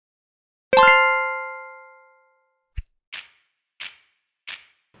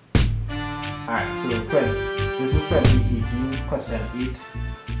Alright, so this is 2018, question 8.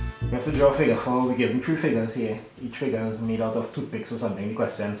 We have to draw a figure 4. We're given 3 figures here. Each figure is made out of toothpicks or something, the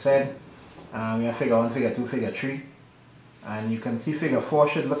question said. We have figure 1, figure 2, figure 3. And you can see figure 4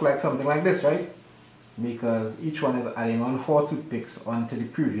 should look like something like this, right? Because each one is adding on 4 toothpicks onto the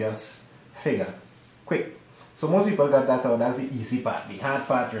previous figure. Quick. So most people got that out. That's the easy part. The hard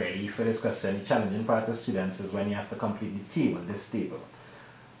part really for this question, the challenging part of students, is when you have to complete the table, this table.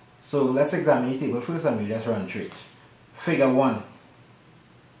 So let's examine the table first and we'll just run through it. Figure 1,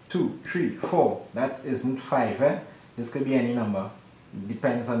 2, 3, 4. That isn't 5, eh? This could be any number. It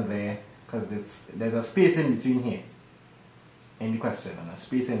depends on there, because there's a space in between here in the question, and a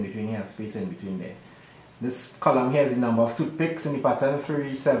space in between here, a space in between there. This column here is the number of toothpicks in the pattern,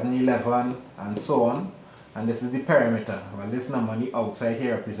 3, 7, 11, and so on. And this is the perimeter. Well, this number on the outside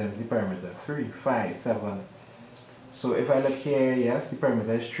here represents the perimeter, 3, 5, 7. So if I look here, yes, the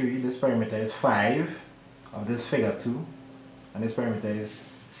perimeter is 3, this perimeter is 5 of this figure 2, and this perimeter is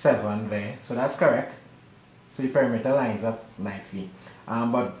 7 there. So that's correct. So the perimeter lines up nicely.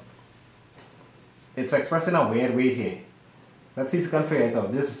 But it's expressed in a weird way here. Let's see if you can figure it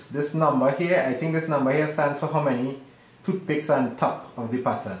out. This number here, I think this number here stands for how many toothpicks on top of the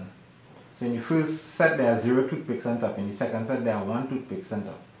pattern. So in the first set there are 0 toothpicks on top. In the second set there are 1 toothpicks on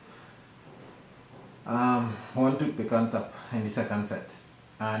top. 1 toothpick on top in the second set.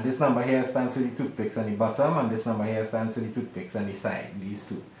 And this number here stands for the toothpicks on the bottom, and this number here stands for the toothpicks on the side, these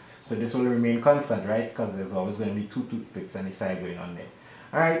two. So this will remain constant, right? Because there's always going to be 2 toothpicks on the side going on there.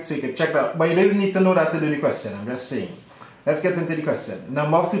 Alright, so you can check that. But you don't need to know that to do the question, I'm just saying. Let's get into the question.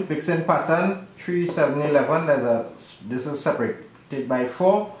 Number of toothpicks in pattern, 3, 7, 11. This is separated by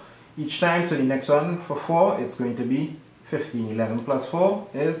 4 each time. So the next one for 4, it's going to be 15. 11 plus 4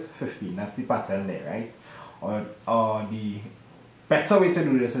 is 15. That's the pattern there, right? Or the better way to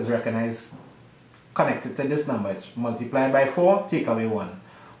do this is recognize connected to this number. It's multiplied by 4, take away 1.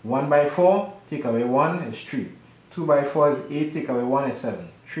 1 by 4, take away 1 is 3. 2 by 4 is 8, take away 1 is 7.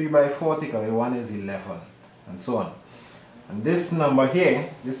 3 by 4, take away 1 is 11. And so on. And this number here,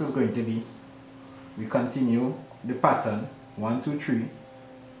 this is going to be, we continue the pattern, 1, 2, 3,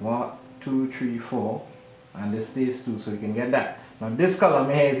 1, 2, 3, 4, and this stays 2, so you can get that. Now this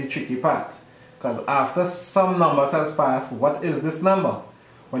column here is the tricky part, because after some numbers has passed, what is this number?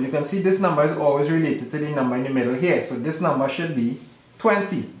 Well, you can see this number is always related to the number in the middle here, so this number should be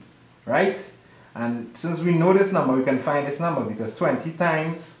 20, right? And since we know this number, we can find this number, because 20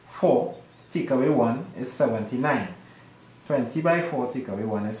 times 4, take away 1 is 79. 20 by 4 take away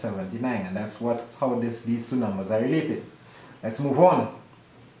 1 is 79, and that's how these two numbers are related. Let's move on.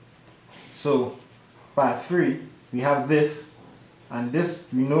 So part 3, we have this, and this,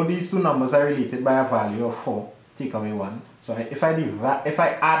 we know these two numbers are related by a value of 4, take away 1. So if I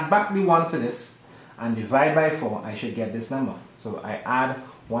add back the 1 to this and divide by 4, I should get this number. So I add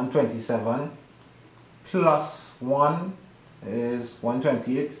 127 plus 1 is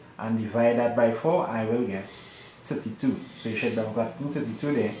 128, and divide that by 4, I will get 32. So you should have gotten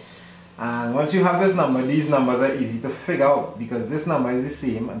 32 there. And once you have this number, these numbers are easy to figure out, because this number is the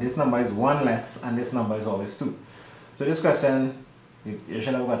same, and this number is 1 less, and this number is always 2. So this question, you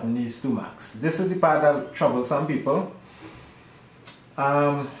should have gotten these 2 marks. This is the part that troubles some people.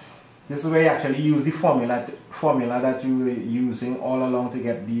 This is where you actually use the formula that you were using all along to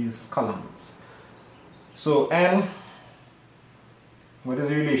get these columns. So n, what is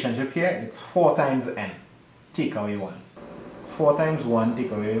the relationship here? It's 4 times n, take away 1. 4 times 1,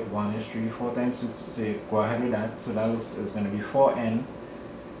 take away 1 is 3. 4 times 2, so you go ahead with that. So that is going to be 4n,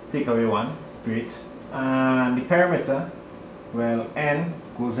 take away 1. Great. And the perimeter, well, n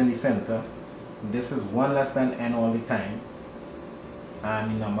goes in the center. This is 1 less than n all the time.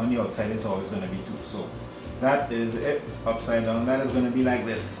 And the number on the outside is always going to be 2. So that is it. Upside down, that is going to be like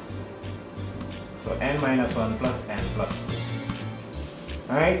this. So n minus 1 plus n plus 2.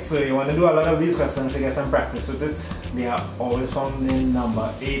 Alright, so you want to do a lot of these questions to get some practice with it. They are always found in number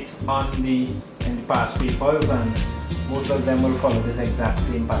 8 in the past papers, and most of them will follow this exact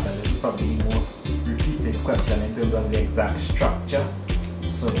same pattern. This is probably the most repeated question in terms of the exact structure.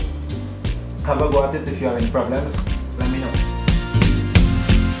 So have a go at it. If you have any problems,